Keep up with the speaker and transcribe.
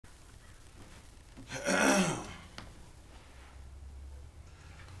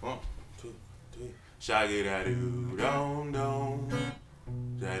Shaggy-da-doo, dom dom.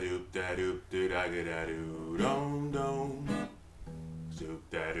 Da-doop da-doop da-da-ga-da-doo, dom dom. Zoop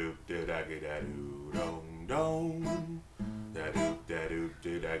da-doop da-da-ga-da-doo, dom dom. Da-doop da-doop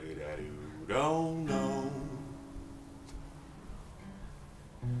da-da-ga-da-doo, dom dom.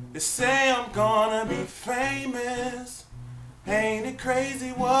 They say I'm gonna be famous. Ain't it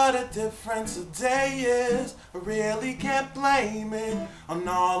crazy what a difference a day is? I really can't blame it on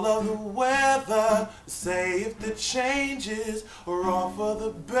all of the weather. Say if the changes are all for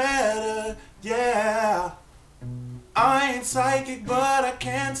the better, yeah. I ain't psychic, but I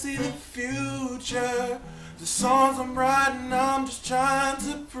can see the future. The songs I'm writing, I'm just trying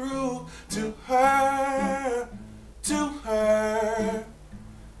to prove to her,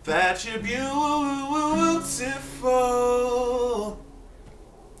 that you're beautiful.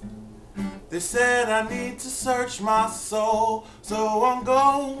 They said I need to search my soul, so I'm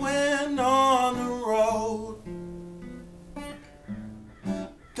going on the road.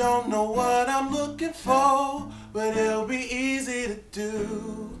 Don't know what I'm looking for, but it'll be easy to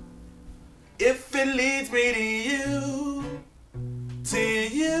do if it leads me to you, to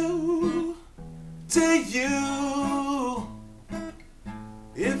you, to you.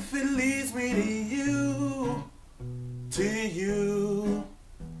 If it leads me to you, to you,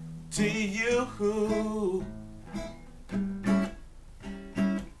 to you.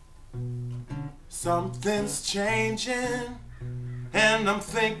 Something's changing, and I'm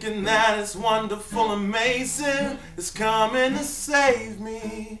thinking that it's wonderful, amazing. It's coming to save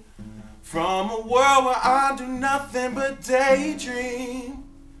me from a world where I do nothing but daydream.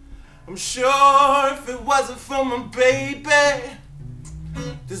 I'm sure if it wasn't for my baby,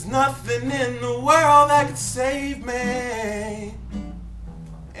 there's nothing in the world that could save me.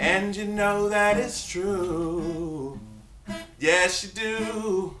 And you know that it's true. Yes, you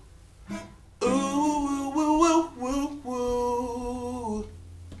do. Ooh, ooh, ooh, ooh, ooh.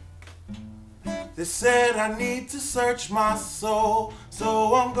 They said I need to search my soul,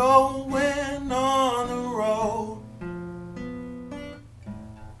 so I'm going on the road.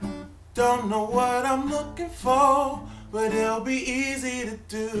 Don't know what I'm looking for, but it'll be easy to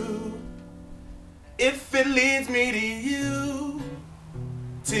do if it leads me to you,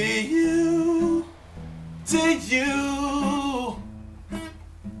 to you, to you.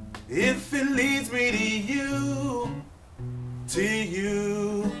 If it leads me to you, to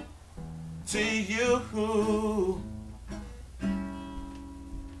you, to you.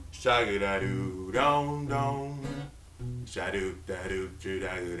 Shaggy-da-doo, dom dom. Shadoop da doop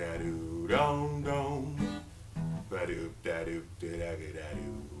da da doo, dom dom. Ba-doop da doop da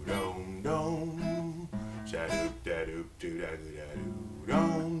doo, dom dom. Shadoop da doop da doo,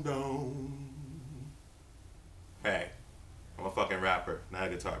 dom dom. Hey, I'm a fucking rapper, not a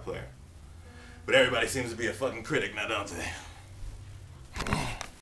guitar player. But everybody seems to be a fucking critic now, don't they?